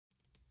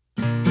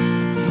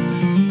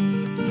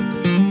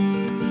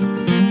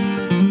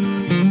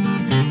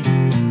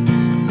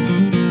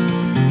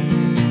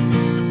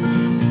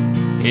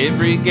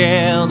Every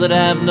girl that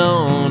I've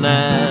known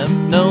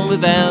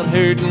without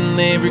hurting.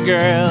 Every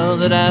girl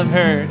that I've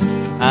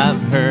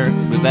hurt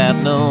without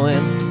knowing.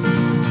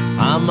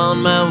 I'm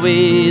on my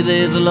way,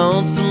 there's a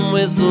lonesome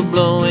whistle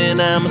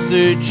blowing. I'm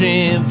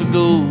searching for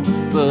gold,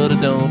 but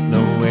I don't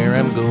know where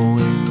I'm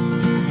going.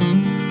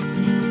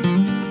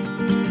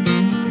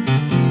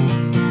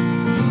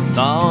 It's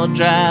all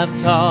drive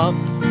talk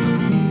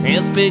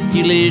and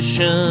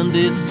speculation,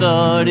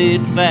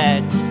 distorted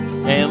facts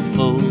and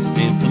false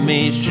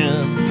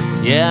information.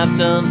 Yeah, I've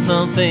done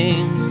some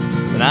things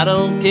that I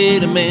don't care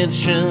to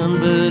mention,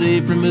 but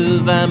every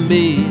move I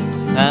made,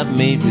 I've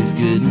made with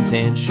good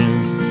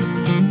intention.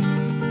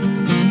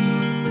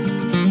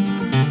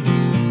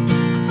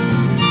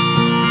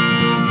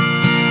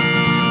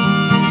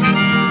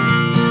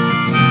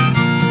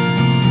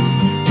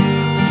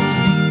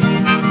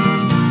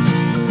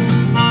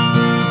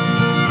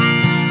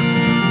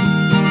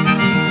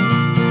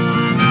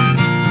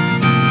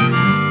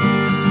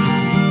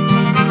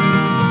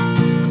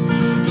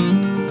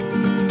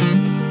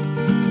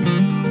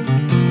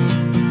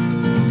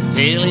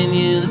 Telling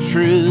you the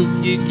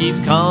truth, you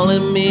keep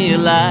calling me a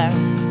liar.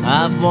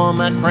 I've worn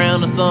my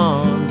crown of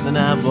thorns and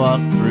I've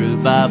walked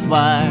through barbed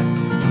wire.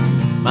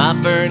 My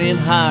burning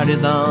heart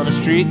is on a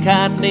street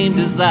card named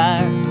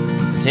desire.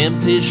 The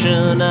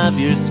temptation of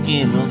your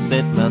skin will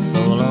set my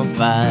soul on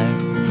fire.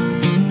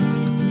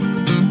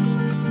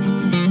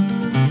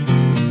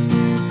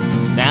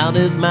 Now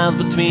there's miles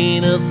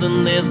between us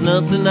and there's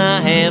nothing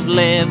I have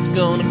left.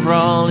 Gonna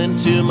crawl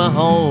into my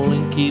hole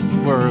and keep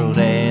the world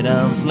at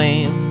arm's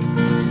length.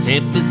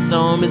 Tempest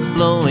storm is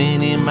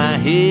blowing in my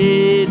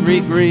head,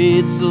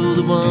 regret. So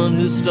the one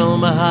who stole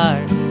my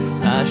heart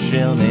I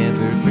shall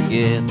never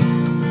forget.